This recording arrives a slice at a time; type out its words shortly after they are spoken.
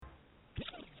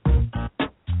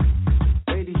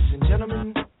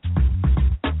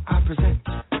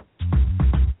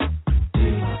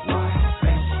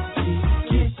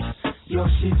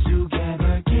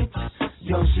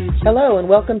Hello and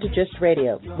welcome to Gist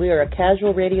Radio. We are a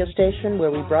casual radio station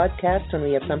where we broadcast when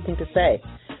we have something to say.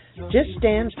 Gist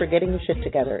stands for getting the shit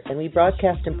together, and we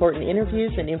broadcast important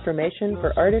interviews and information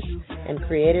for artists and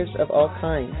creatives of all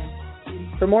kinds.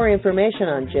 For more information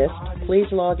on Gist, please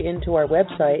log into our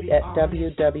website at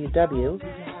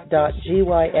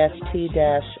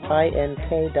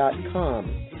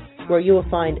www.gyst-ink.com, where you will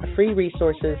find free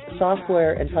resources,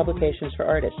 software, and publications for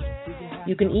artists.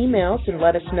 You can email us and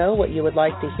let us know what you would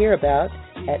like to hear about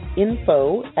at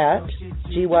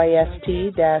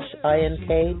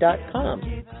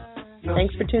info@gyst-ink.com.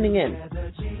 Thanks for tuning in.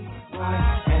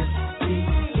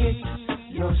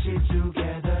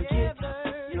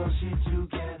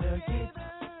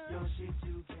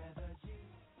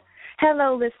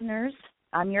 Hello, listeners.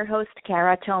 I'm your host,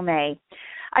 Cara Tomei.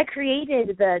 I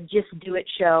created the Just Do It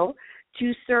show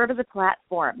to serve as a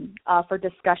platform for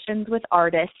discussions with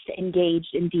artists engaged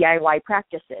in DIY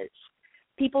practices.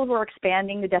 People who are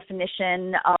expanding the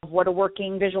definition of what a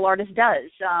working visual artist does.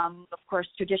 Of course,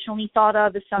 traditionally thought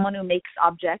of as someone who makes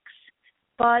objects,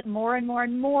 but more and more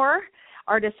and more,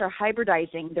 artists are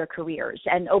hybridizing their careers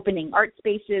and opening art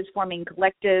spaces, forming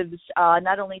collectives,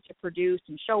 not only to produce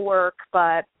and show work,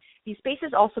 but these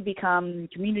spaces also become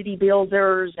community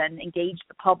builders and engage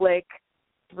the public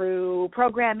through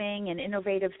programming and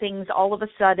innovative things. All of a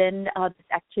sudden, this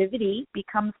activity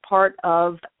becomes part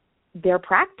of their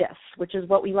practice, which is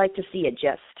what we like to see at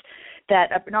Gist,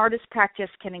 that an artist's practice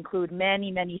can include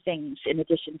many, many things in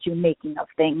addition to making of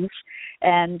things.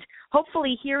 And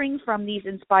hopefully hearing from these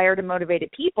inspired and motivated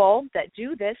people that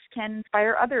do this can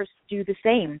inspire others to do the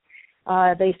same.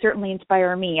 They certainly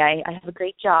inspire me. I have a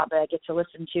great job. I get to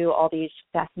listen to all these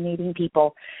fascinating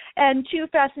people. And two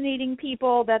fascinating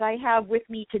people that I have with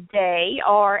me today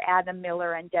are Adam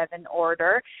Miller and Devin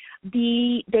Order.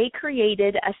 They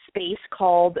created a space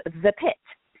called The Pit.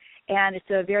 And it's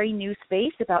a very new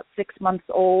space, about 6 months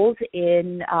old,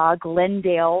 in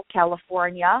Glendale,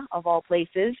 California, of all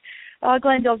places.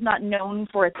 Glendale's not known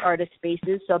for its artist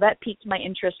spaces, so that piqued my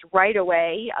interest right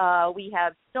away. We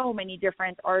have so many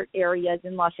different art areas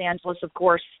in Los Angeles, of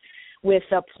course,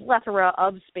 with a plethora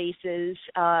of spaces,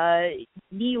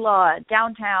 NELA,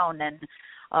 downtown, and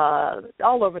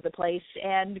all over the place.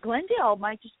 And Glendale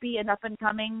might just be an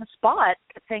up-and-coming spot,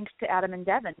 thanks to Adam and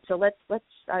Devin. So let's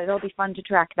it'll be fun to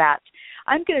track that.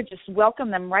 I'm going to just welcome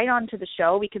them right onto the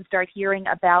show. We can start hearing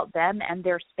about them and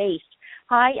their space.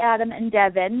 Hi, Adam and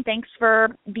Devin. Thanks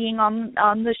for being on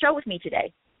the show with me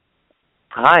today.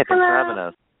 Hi, thanks for having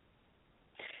us.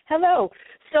 Hello.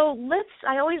 So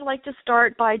I always like to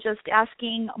start by just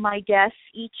asking my guests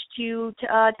each to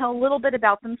tell a little bit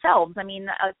about themselves. I mean,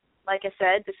 like I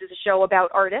said, this is a show about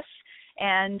artists,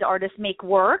 and artists make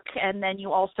work, and then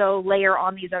you also layer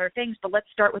on these other things. But let's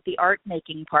start with the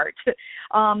art-making part.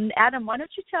 Adam, why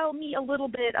don't you tell me a little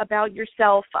bit about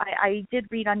yourself? I did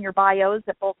read on your bios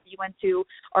that both of you went to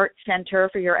Art Center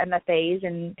for your MFAs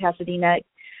in Pasadena,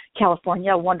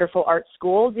 California, a wonderful art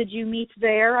school. Did you meet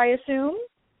there, I assume?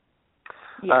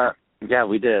 Yeah,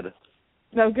 we did.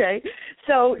 Okay,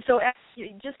 so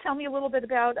just tell me a little bit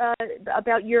about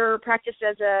your practice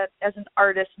as an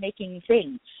artist making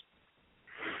things.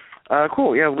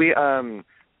 Cool. Yeah,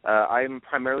 I'm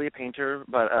primarily a painter,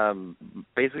 but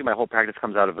basically my whole practice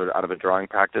comes out of a drawing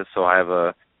practice. So I have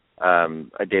a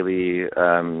daily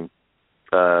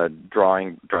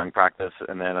drawing practice,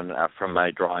 and then from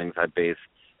my drawings I base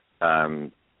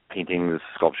paintings,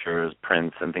 sculptures,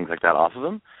 prints, and things like that off of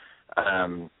them.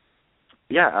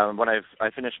 When I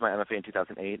finished my MFA in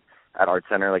 2008 at Art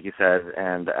Center, like you said,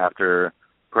 and after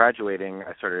graduating,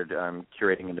 I started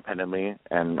curating independently,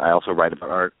 and I also write about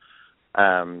art.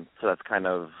 So that's kind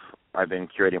of, I've been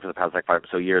curating for the past 5 or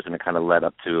so years, and it kind of led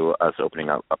up to us opening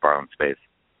up our own space.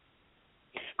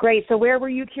 Great. So where were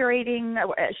you curating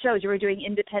shows? You were doing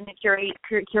independent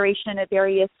curation at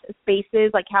various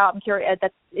spaces. Like how, I'm curious,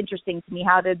 that's interesting to me.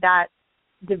 How did that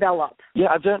develop? Yeah,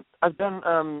 I've done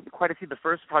quite a few. The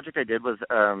first project I did was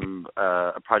a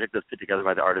project that was put together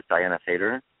by the artist Diana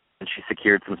Thader, and she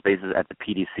secured some spaces at the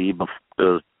PDC. It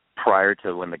was prior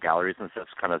to when the galleries and stuff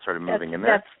kind of started moving in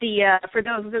there. That's the, for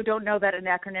those who don't know that an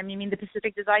acronym, you mean the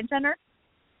Pacific Design Center?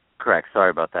 Correct.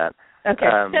 Sorry about that. Okay.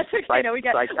 That's okay. We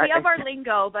have our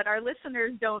lingo, but our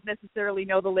listeners don't necessarily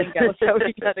know the lingo, so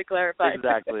we got to clarify.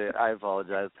 Exactly. I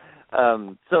apologize.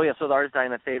 So the artist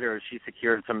Diana Thader, she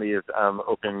secured some of these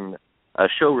open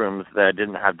showrooms that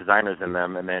didn't have designers in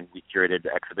them, and then we curated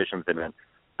exhibitions in it.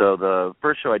 So the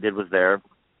first show I did was there,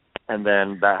 and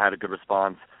then that had a good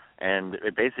response. And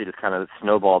it basically just kind of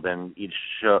snowballed, and each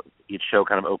show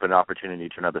kind of opened an opportunity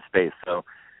to another space. So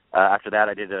after that,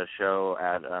 I did a show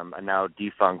at a now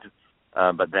defunct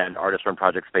but then artist-run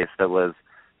project space that was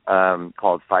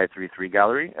called 533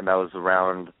 Gallery, and that was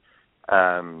around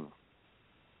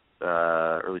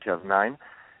early 2009.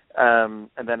 And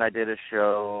then I did a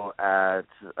show at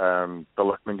the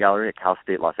Luckman Gallery at Cal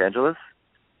State Los Angeles,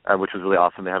 which was really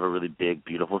awesome. They have a really big,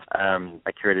 beautiful.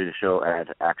 I curated a show at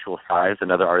Actual Size,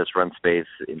 another artist-run space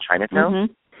in Chinatown.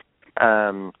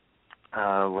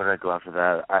 Where did I go after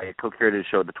that? I co-curated a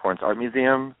show at the Torrance Art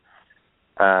Museum.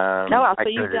 So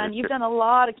you've done a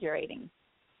lot of curating.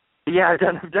 Yeah,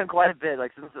 I've done quite a bit.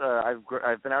 Like since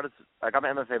I've been out. I got my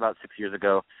MFA about 6 years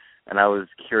ago, and I was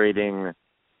curating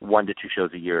 1 to 2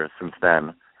 shows a year since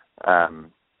then.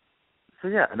 So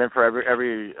yeah, and then for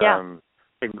every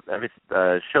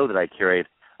show that I curate,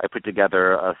 I put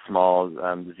together a small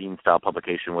zine-style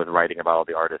publication with writing about all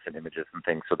the artists and images and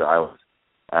things. So that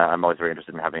I'm always very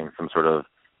interested in having some sort of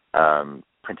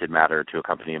printed matter to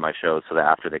accompany my shows, so that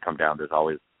after they come down, they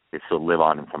still live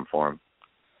on in some form.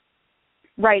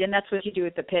 Right, and that's what you do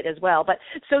at the Pit as well. But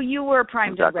so you were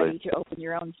primed and ready to open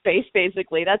your own space,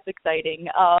 basically. That's exciting.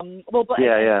 I'm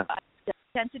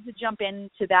tempted to jump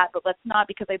into that, but let's not,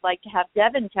 because I'd like to have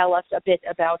Devin tell us a bit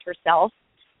about herself.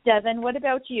 Devin, what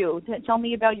about you? Tell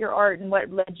me about your art and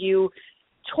what led you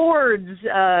towards,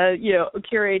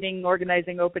 curating,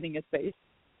 organizing, opening a space.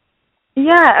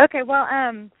 Yeah. Okay. Well,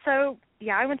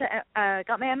 I went to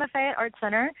got my MFA at Art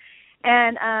Center,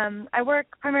 and I work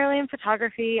primarily in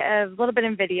photography, a little bit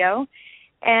in video,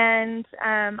 and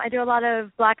I do a lot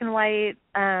of black and white,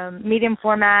 medium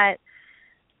format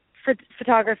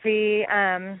photography,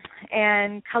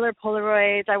 and color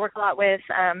Polaroids. I work a lot with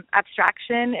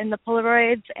abstraction in the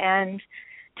Polaroids, and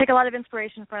take a lot of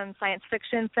inspiration from science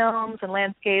fiction films and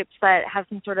landscapes that have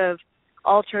some sort of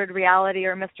altered reality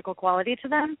or mystical quality to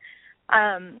them.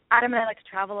 Adam and I like to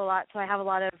travel a lot, so I have a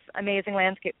lot of amazing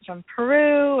landscapes from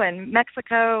Peru and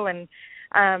Mexico and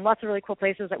lots of really cool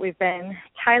places that we've been.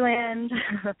 Thailand.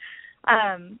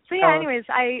 Anyways,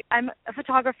 I'm a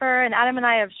photographer, and Adam and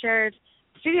I have shared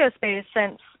studio space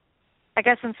since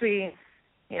we,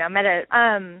 met it.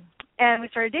 And we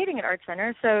started dating at Art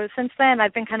Center. So since then,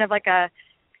 I've been kind of like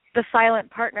the silent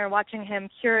partner, watching him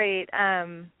curate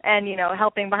and,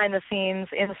 helping behind the scenes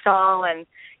install. And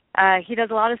he does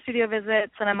a lot of studio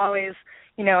visits, and I'm always,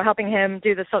 helping him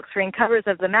do the silkscreen covers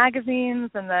of the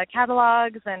magazines and the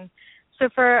catalogs. And so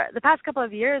for the past couple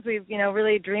of years, we've,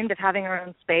 really dreamed of having our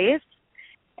own space.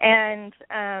 And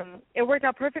it worked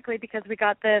out perfectly because we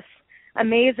got this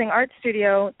amazing art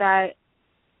studio that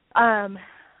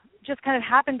just kind of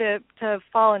happened to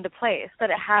fall into place, that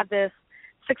it had this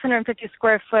 650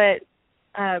 square foot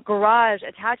garage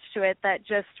attached to it that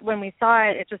just, when we saw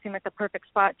it, it just seemed like the perfect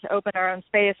spot to open our own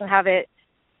space and have it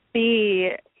be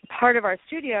part of our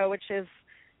studio, which is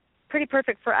pretty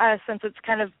perfect for us since it's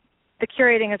kind of, the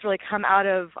curating has really come out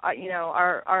of,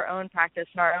 our own practice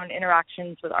and our own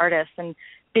interactions with artists and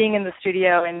being in the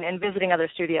studio and visiting other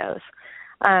studios.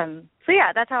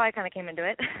 That's how I kind of came into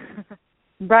it.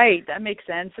 Right, that makes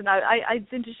sense. And I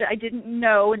didn't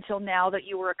know until now that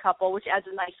you were a couple, which adds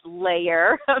a nice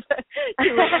layer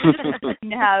to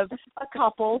have a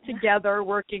couple together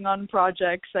working on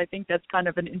projects. I think that's kind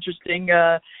of an interesting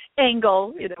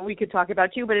angle, we could talk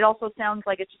about too. But it also sounds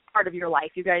like it's just part of your life.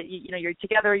 You guys, you're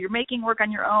together, you're making work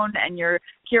on your own, and you're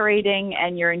curating,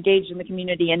 and you're engaged in the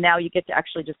community, and now you get to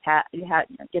actually just have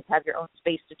your own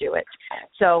space to do it.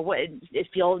 So,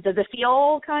 does it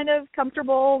feel kind of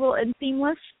comfortable and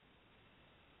seamless?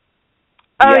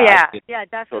 Oh yeah,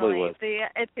 definitely. Totally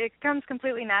it comes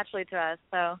completely naturally to us.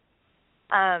 So,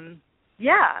 I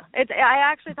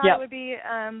actually thought it would be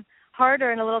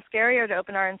harder and a little scarier to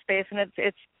open our own space, and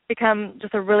it's become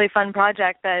just a really fun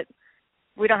project that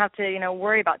we don't have to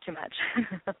worry about too much.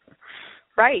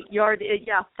 Right.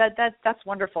 That's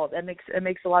wonderful. It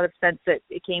makes a lot of sense that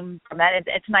it came from that.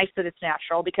 It's nice that it's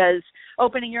natural, because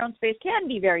opening your own space can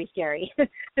be very scary,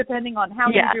 depending on how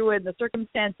you do it and the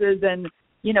circumstances, and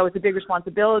it's a big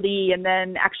responsibility. And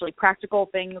then actually practical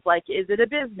things like, is it a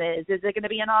business? Is it going to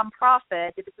be a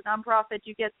nonprofit? If it's a nonprofit, do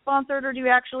you get sponsored, or do you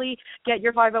actually get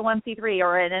your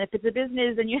 501c3? And if it's a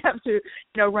business, then you have to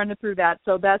run it through that.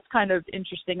 So that's kind of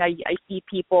interesting. I see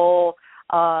people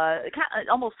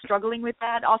almost struggling with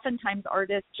that. Oftentimes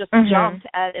artists just jump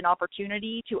at an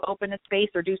opportunity to open a space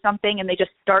or do something, and they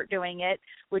just start doing it,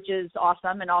 which is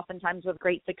awesome, and oftentimes with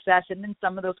great success. And then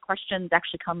some of those questions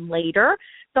actually come later.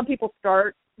 Some people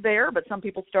start there, but some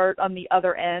people start on the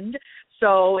other end.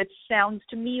 So it sounds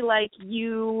to me like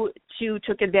you two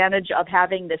took advantage of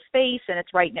having this space, and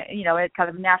it's right now, it's kind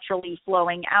of naturally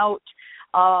flowing out.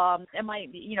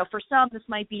 For some, this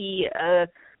might be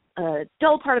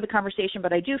dull part of the conversation,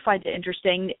 but I do find it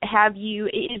interesting.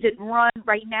 Is it run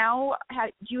right now?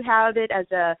 Do you have it as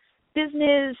a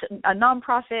business, a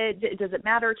nonprofit? Does it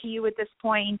matter to you at this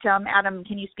point? Adam,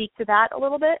 can you speak to that a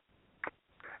little bit?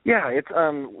 Yeah, it's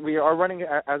we are running it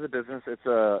as a business. It's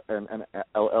an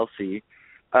LLC.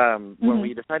 When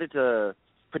we decided to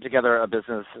put together a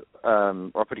business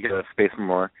or put together a space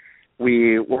more,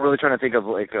 we were really trying to think of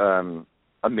like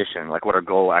a mission, like what our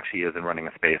goal actually is in running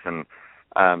a space, and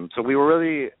so we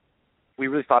really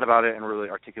thought about it and really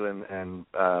articulated and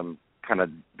kind of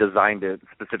designed it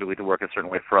specifically to work a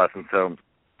certain way for us. And so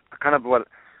kind of what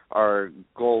our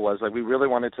goal was, like we really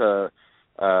wanted to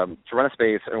run a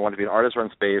space and wanted to be an artist-run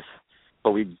space,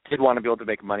 but we did want to be able to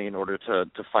make money in order to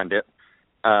fund it.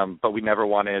 But we never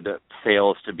wanted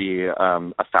sales to be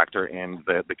a factor in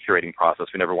the curating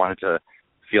process. We never wanted to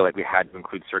feel like we had to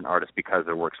include certain artists because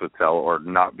their works would sell, or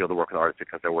not be able to work with artists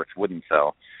because their works wouldn't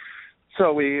sell.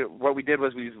 So what we did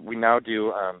was we now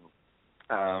do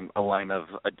a line of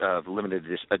limited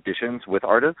editions with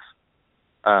artists,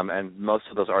 and most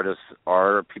of those artists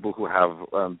are people who have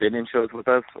been in shows with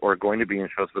us or going to be in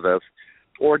shows with us,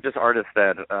 or just artists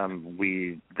that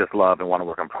we just love and want to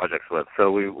work on projects with.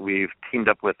 So we've teamed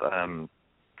up with a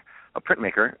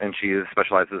printmaker, and she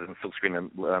specializes in silkscreen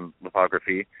and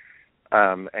lithography,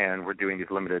 and we're doing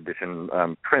these limited edition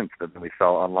prints that we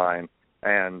sell online.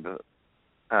 And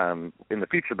in the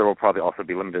future, there will probably also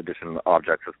be limited edition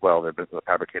objects as well. They're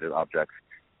fabricated objects.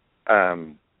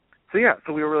 So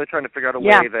we were really trying to figure out a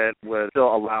way that would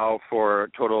still allow for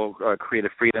total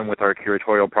creative freedom with our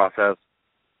curatorial process,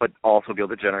 but also be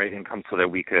able to generate income so that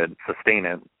we could sustain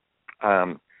it,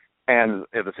 and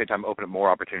at the same time open up more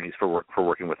opportunities for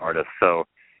working with artists. So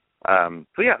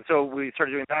we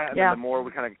started doing that, and then the more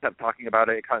we kind of kept talking about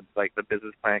it, kind of like the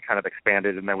business plan kind of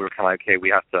expanded, and then we were kind of like, okay, we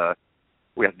have to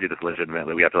do this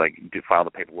legitimately. We have to file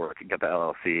the paperwork and get the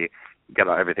LLC, get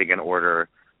everything in order.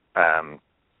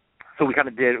 So we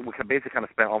basically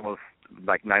spent almost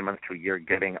like 9 months to a year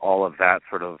getting all of that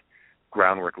sort of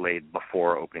groundwork laid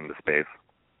before opening the space.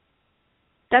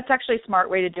 That's actually a smart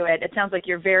way to do it. It sounds like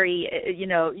you're very,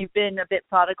 you've been a bit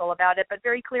prodigal about it, but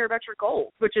very clear about your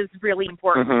goals, which is really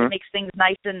important. It makes things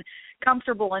nice and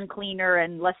comfortable and cleaner,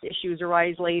 and less issues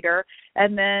arise later.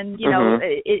 And then,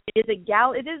 it is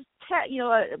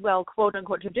a quote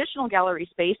unquote traditional gallery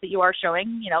space that you are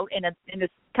showing, in a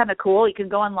kind of cool. You can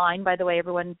go online, by the way.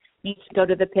 Everyone needs to go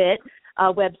to the Pit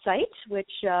website,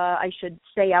 which I should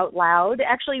say out loud.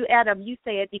 Actually, Adam, you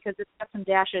say it because it's got some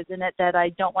dashes in it that I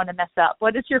don't want to mess up.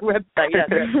 What is your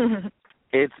website?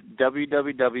 It's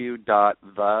www.the-pit.la.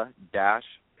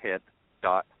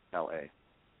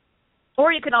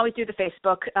 Or you can always do the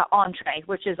Facebook entree,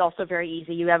 which is also very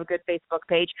easy. You have a good Facebook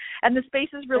page, and the space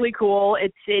is really cool.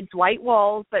 It's white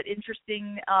walls, but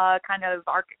interesting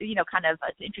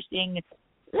interesting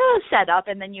setup,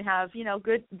 and then you have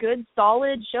good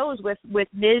solid shows with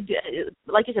mid,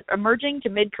 like you said, emerging to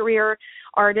mid-career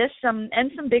artists,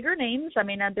 and some bigger names. I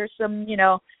mean, there's some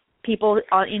people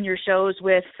in your shows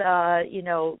with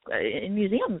in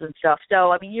museums and stuff.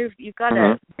 So I mean, you've got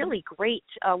a really great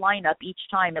lineup each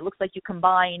time. It looks like you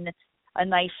combine a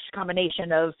nice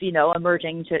combination of,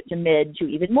 emerging to mid to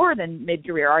even more than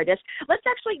mid-career artists. Let's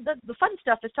actually, the fun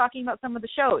stuff is talking about some of the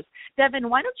shows. Devin,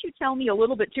 why don't you tell me a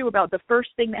little bit, too, about the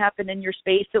first thing that happened in your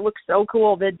space? It looks so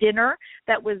cool. The dinner,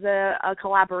 that was a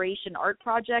collaboration art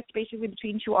project, basically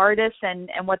between two artists, and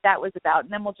what that was about.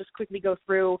 And then we'll just quickly go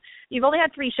through. You've only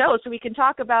had 3 shows, so we can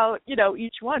talk about,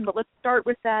 each one. But let's start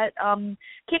with that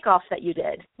kickoff that you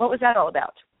did. What was that all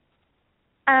about?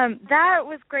 That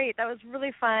was great. That was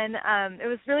really fun. It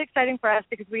was really exciting for us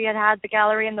because we had the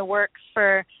gallery in the works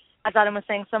for, as Adam was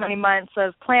saying, so many months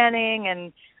of planning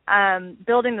and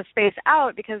building the space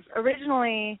out, because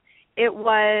originally it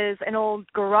was an old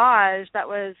garage that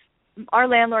was, our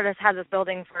landlord has had this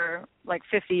building for like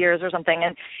 50 years or something,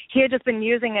 and he had just been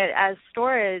using it as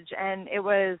storage, and it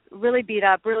was really beat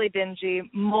up, really dingy,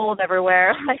 mold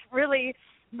everywhere, like really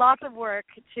lots of work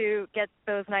to get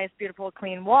those nice, beautiful,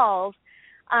 clean walls.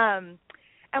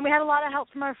 And we had a lot of help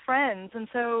from our friends. And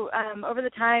so over the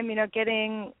time,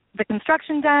 getting the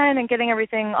construction done and getting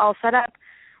everything all set up,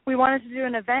 we wanted to do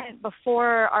an event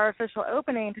before our official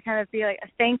opening to kind of be like a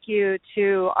thank you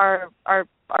to our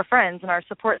friends and our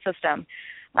support system.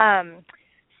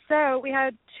 So we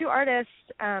had 2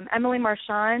 artists, Emily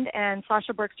Marchand and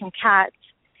Sasha Bergstrom Katz.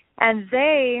 And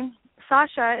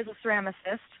Sasha is a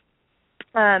ceramicist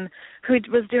who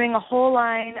was doing a whole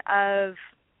line of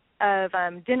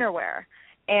dinnerware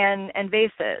and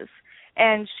vases,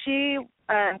 and she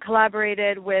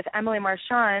collaborated with Emily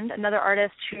Marchand, another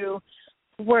artist who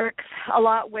works a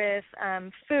lot with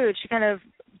food. She kind of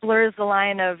blurs the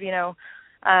line of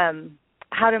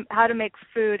how to make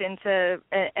food into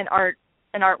an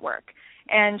artwork.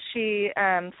 And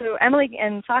so Emily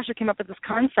and Sasha came up with this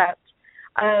concept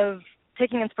of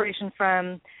taking inspiration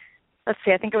from, let's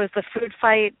see, I think it was the food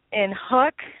fight in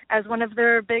Hook as one of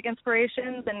their big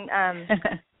inspirations. And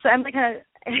so Emily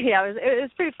it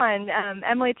was pretty fun.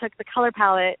 Emily took the color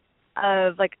palette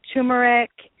of like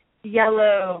turmeric,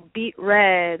 yellow, beet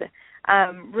red,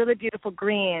 really beautiful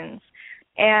greens,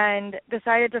 and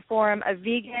decided to form a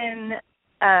vegan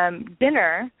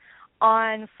dinner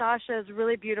on Sasha's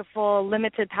really beautiful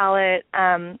limited palette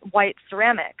white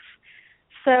ceramics.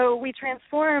 So we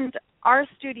transformed our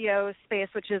studio space,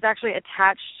 which is actually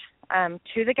attached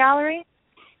to the gallery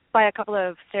by a couple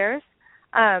of stairs.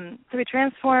 So we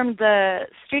transformed the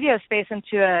studio space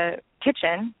into a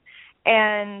kitchen,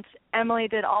 and Emily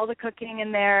did all the cooking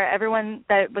in there. Everyone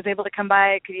that was able to come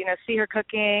by could, see her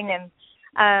cooking,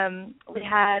 and we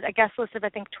had a guest list of, I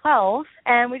think, 12,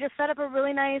 and we just set up a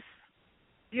really nice,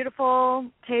 beautiful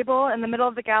table in the middle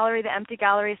of the gallery, the empty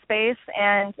gallery space,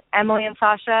 and Emily and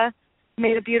Sasha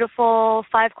made a beautiful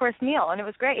 5-course meal, and it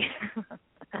was great.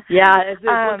 Yeah,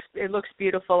 it looks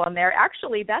beautiful on there.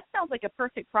 Actually, that sounds like a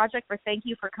perfect project for Thank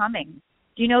You for Coming.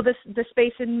 Do you know the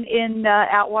space in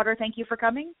Atwater, Thank You for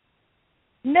Coming?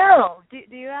 No. Do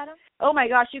you, Adam? Oh, my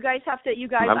gosh, you guys have to,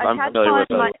 I'm familiar with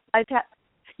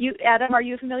it. Adam, are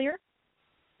you familiar?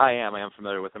 I am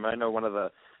familiar with him. I know one of the,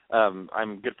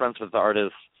 I'm good friends with the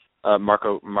artist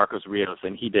Marcos Rios,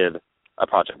 and he did a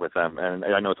project with them, and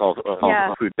I know it's all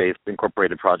food-based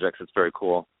incorporated projects. It's very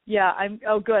cool. Yeah,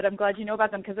 good. I'm glad you know about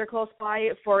them because they're close by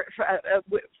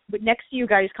next to you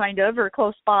guys, kind of, or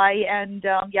close by. And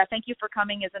Thank You for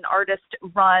Coming is an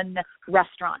artist-run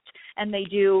restaurant, and they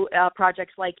do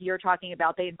projects like you're talking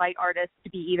about. They invite artists to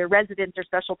be either residents or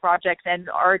special projects, and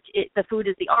art. The food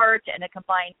is the art, and it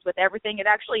combines with everything. It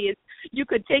actually is. You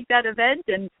could take that event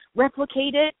and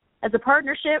replicate it as a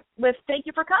partnership with Thank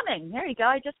You for Coming. There you go.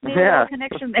 I just made a little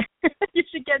connection there. You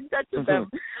should get in touch with them.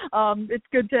 It's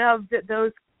good to have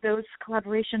those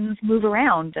collaborations move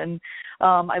around, and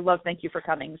I love Thank You for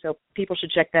Coming. So people should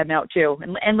check them out too,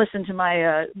 and listen to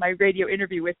my my radio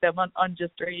interview with them on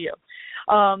Just Radio.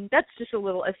 That's just a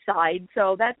little aside.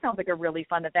 So that sounds like a really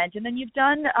fun event. And then you've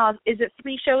done is it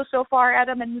 3 shows so far,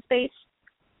 Adam, in the space?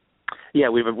 Yeah,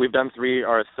 we've done 3.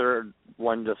 Our third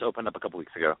one just opened up a couple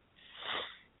weeks ago.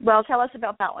 Well, tell us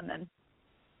about that one then.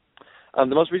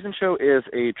 The most recent show is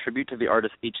a tribute to the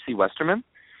artist H.C. Westerman,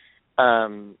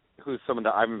 who's someone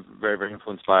that I'm very, very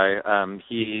influenced by.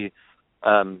 He's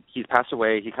passed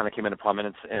away. He kind of came into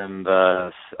prominence in the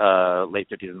late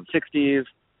 50s and 60s,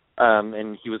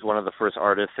 and he was one of the first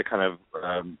artists to kind of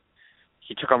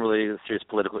he took on really serious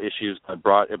political issues,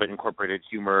 but incorporated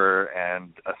humor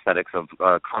and aesthetics of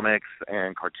comics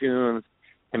and cartoons.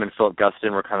 Him and Philip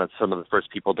Guston were kind of some of the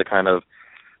first people to kind of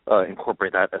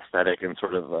incorporate that aesthetic and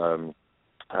sort of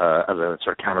as a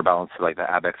sort of counterbalance to like the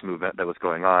ABEX movement that was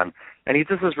going on. And he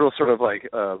just this real sort of like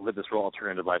lived this real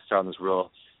alternative lifestyle and this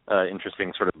real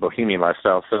interesting sort of bohemian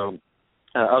lifestyle. So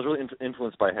I was really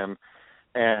influenced by him.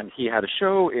 And he had a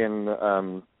show in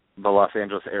the Los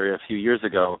Angeles area a few years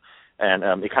ago, and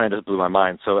it kind of just blew my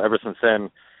mind. So ever since then,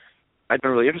 I've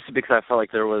been really interested because I felt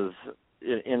like there was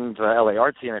in the LA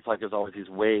art scene, I feel like there's always these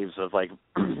waves of like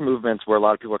movements where a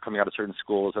lot of people are coming out of certain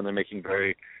schools and they're making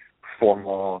very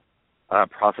formal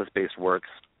process-based works,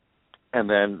 and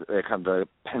then the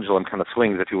pendulum kind of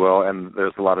swings, if you will, and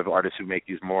there's a lot of artists who make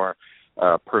these more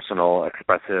personal,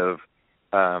 expressive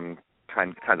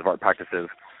kinds of art practices.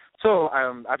 So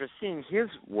after seeing his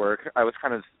work, I was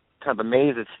kind of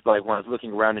amazed. It's like when I was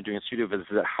looking around and doing studio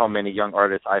visits at how many young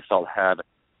artists I felt had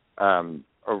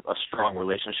a strong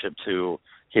relationship to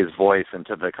his voice and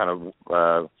to the kind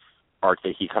of art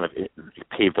that he kind of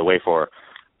paved the way for.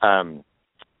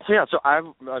 So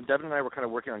Devin and I were kind of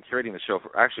working on curating the show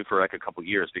for like a couple of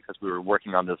years because we were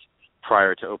working on this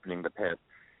prior to opening the pit.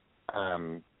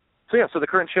 So the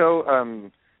current show,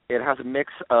 it has a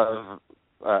mix of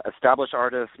established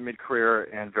artists, mid-career,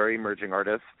 and very emerging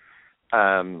artists.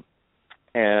 And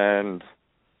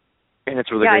it's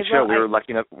a really great show. We were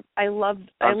lucky enough. I love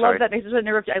that mix.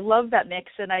 I love that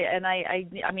mix, and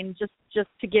I mean, just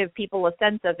to give people a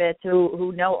sense of it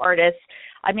who know artists.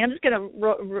 I mean, I'm just going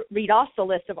to read off the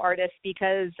list of artists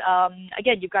because,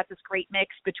 again, you've got this great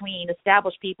mix between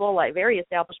established people, like very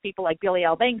established people like Billy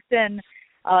Al Bankston.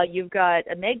 You've got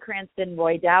Meg Cranston,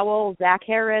 Roy Dowell, Zach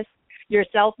Harris.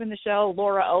 Yourself in the show,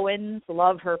 Laura Owens,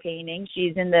 love her painting.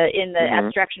 She's in the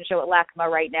abstraction show at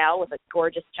LACMA right now with a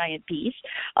gorgeous giant piece.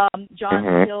 John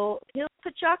Pilchuk,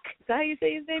 is that how you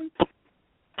say his name?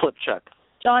 Pilchuk.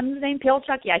 John's name,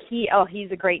 Pilchuck. Yeah,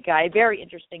 he's a great guy. Very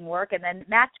interesting work. And then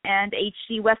Matt and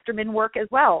H.C. Westerman work as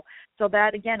well. So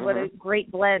that again, what a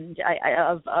great blend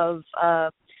of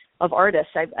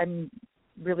artists. I'm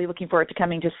really looking forward to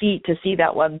coming to see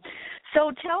that one.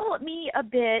 So tell me a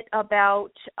bit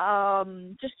about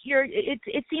just your.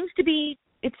 It seems to be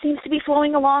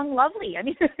flowing along lovely. I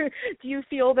mean, do you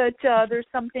feel that there's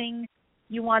something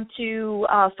you want to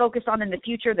focus on in the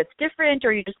future that's different, or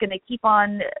are you just going to keep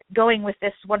on going with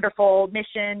this wonderful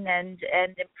mission and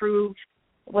improve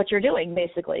what you're doing,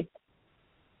 basically?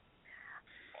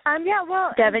 Yeah,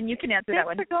 well, Devin, you can answer that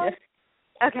one.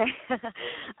 Okay.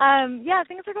 Yeah,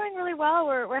 things are going really well.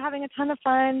 We're having a ton of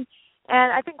fun,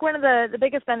 and I think one of the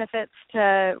biggest benefits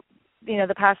to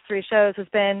the past 3 shows has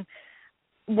been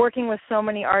working with so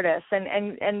many artists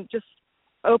and just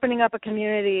opening up a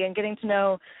community and getting to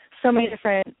know so many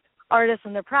different artists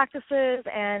and their practices,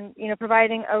 and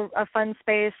providing a fun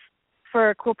space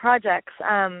for cool projects.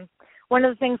 One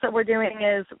of the things that we're doing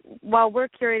is, while we're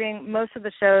curating most of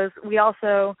the shows, we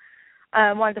also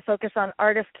wanted to focus on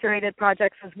artist-curated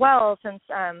projects as well, since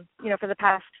for the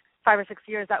past 5 or 6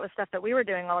 years that was stuff that we were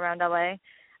doing all around LA.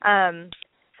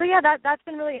 So yeah, that's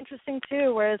been really interesting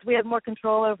too. Whereas we have more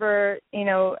control over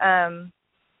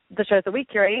the shows that we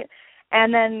curate.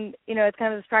 And then, it's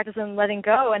kind of this practice in letting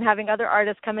go and having other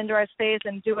artists come into our space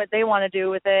and do what they want to do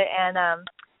with it. And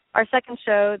our second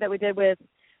show that we did with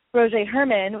Roger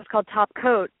Herman was called Top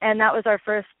Coat, and that was our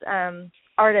first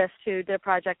artist who did a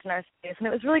project in our space. And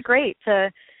it was really great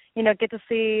to, get to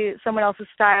see someone else's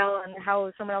style and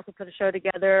how someone else would put a show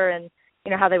together, and,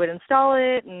 how they would install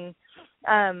it, and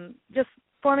just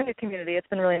forming a community. It's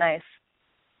been really nice.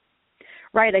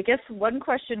 Right. I guess one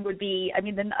question would be,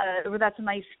 that's a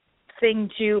nice thing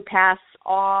to pass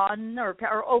on or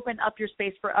open up your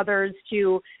space for others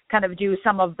to kind of do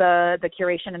some of the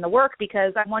curation and the work,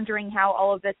 because I'm wondering how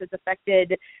all of this has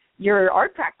affected your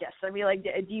art practice. I mean,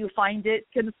 do you find it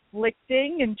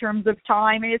conflicting in terms of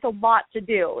time? I mean, it's a lot to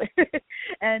do.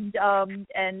 and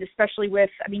especially with,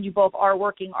 you both are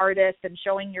working artists and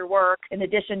showing your work in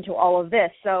addition to all of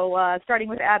this. So starting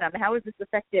with Adam, how has this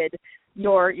affected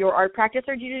your art practice,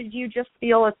 or do you just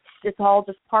feel it's all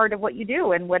just part of what you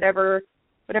do and whatever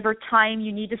time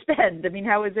you need to spend?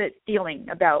 How is it feeling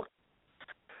about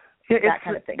that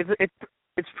kind of thing?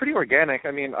 It's pretty organic.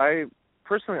 I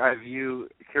personally view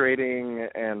curating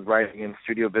and writing in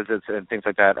studio visits and things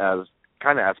like that as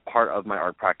kind of as part of my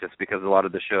art practice, because a lot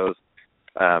of the shows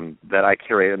that I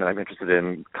curate and that I'm interested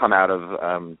in come out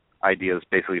of ideas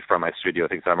basically from my studio,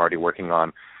 things that I'm already working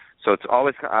on. So I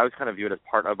always kind of view it as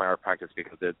part of my art practice,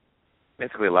 because it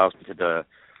basically allows me to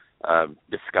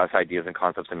discuss ideas and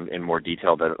concepts in more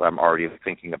detail that I'm already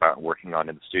thinking about and working on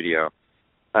in the studio.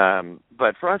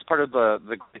 But for us, part of the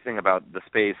great thing about the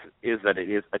space is that it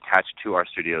is attached to our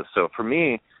studios. So for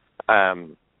me,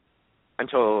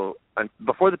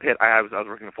 before the pit, I was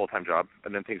working a full-time job,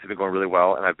 and then things have been going really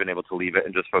well, and I've been able to leave it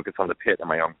and just focus on the pit and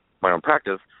my own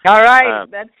practice. All right,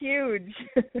 that's huge.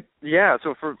 Yeah,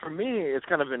 so for me, it's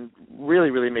kind of been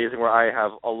really, really amazing, where I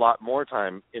have a lot more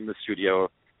time in the studio,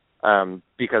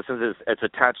 because since it's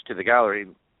attached to the gallery,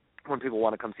 when people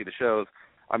want to come see the shows,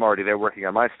 I'm already there working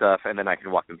on my stuff, and then I can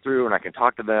walk them through and I can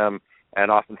talk to them, and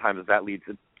oftentimes that leads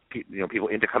people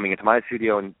into coming into my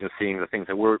studio and seeing the things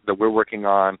that we're working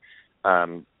on.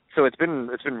 So it's been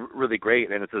really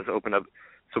great, and it's just opened up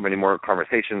so many more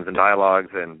conversations and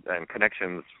dialogues and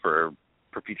connections for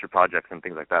future projects and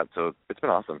things like that. So it's been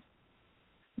awesome.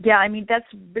 Yeah,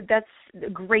 that's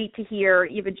great to hear,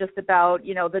 even just about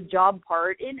the job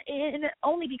part, in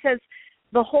only because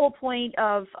the whole point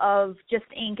of Just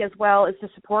Ink as well is to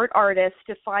support artists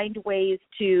to find ways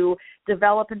to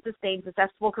develop and sustain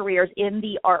successful careers in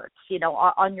the arts,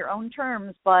 on your own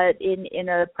terms, but in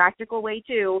a practical way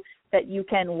too, that you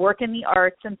can work in the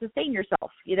arts and sustain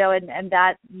yourself, and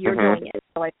that you're doing it.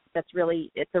 So I think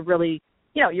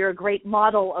you're a great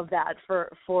model of that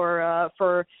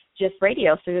for Just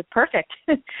Radio. So it's perfect.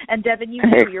 And Devin,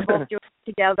 you're both doing it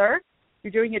together.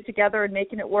 You're doing it together and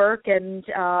making it work, and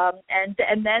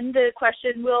then the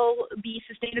question will be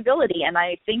sustainability. And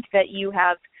I think that you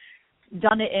have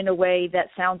done it in a way that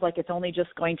sounds like it's only just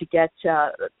going to get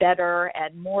better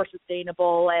and more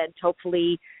sustainable, and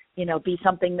hopefully, be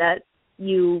something that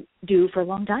you do for a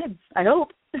long time. I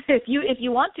hope, if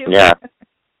you want to. Yeah.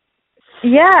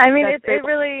 Yeah.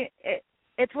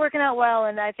 It's working out well,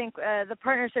 and I think the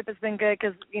partnership has been good,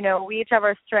 because we each have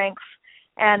our strengths,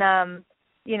 and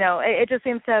it just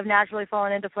seems to have naturally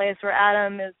fallen into place, where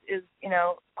Adam is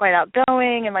quite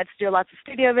outgoing and likes to do lots of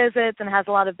studio visits and has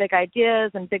a lot of big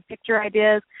ideas and big picture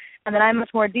ideas. And then I'm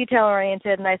much more detail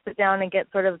oriented, and I sit down and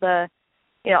get sort of the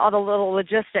all the little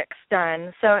logistics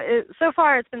done. So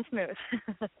far it's been smooth.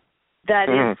 That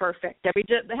is perfect. I mean,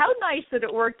 how nice that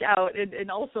it worked out, and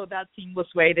also that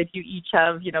seamless way that you each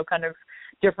have, kind of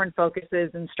different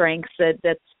focuses and strengths.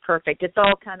 That's perfect. It's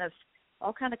all kind of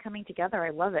coming together. I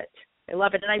love it. And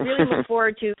I really look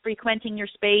forward to frequenting your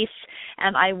space.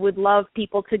 And I would love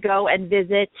people to go and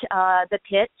visit the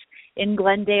Pit in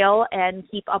Glendale and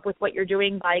keep up with what you're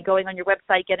doing by going on your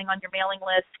website, getting on your mailing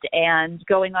list, and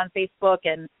going on Facebook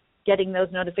and getting those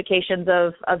notifications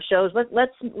of shows.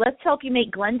 Let's help you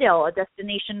make Glendale a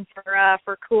destination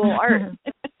for cool art,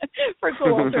 for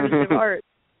cool alternative art.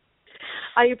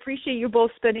 I appreciate you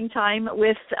both spending time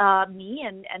with me,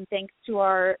 and thanks to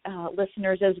our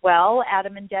listeners as well,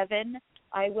 Adam and Devin.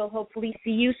 I will hopefully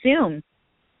see you soon.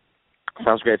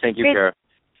 Sounds great. Thank you, Kara.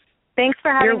 Thanks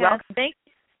for having us. You're welcome.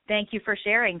 Thank you for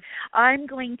sharing. I'm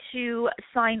going to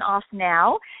sign off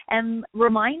now and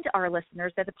remind our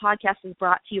listeners that the podcast is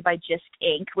brought to you by Gist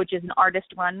Inc., which is an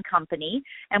artist-run company,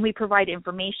 and we provide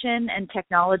information and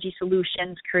technology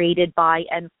solutions created by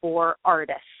and for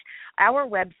artists. Our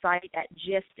website at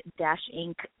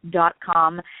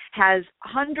gist-inc.com has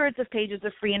hundreds of pages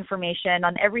of free information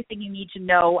on everything you need to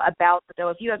know about the show.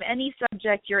 If you have any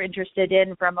subject you're interested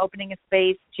in, from opening a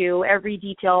space to every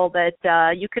detail that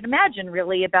you could imagine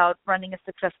really about running a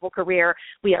successful career,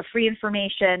 we have free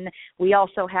information. We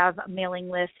also have a mailing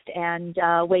list and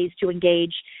ways to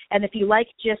engage. And if you like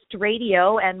Gist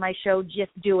Radio and my show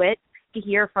Just Do It, to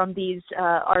hear from these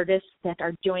artists that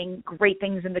are doing great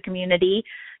things in the community,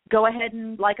 go ahead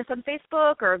and like us on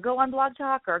Facebook, or go on Blog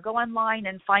Talk, or go online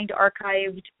and find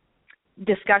archived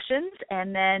discussions.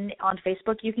 And then on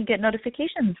Facebook, you can get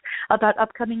notifications about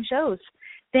upcoming shows.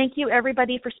 Thank you,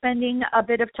 everybody, for spending a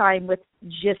bit of time with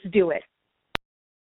Just Do It.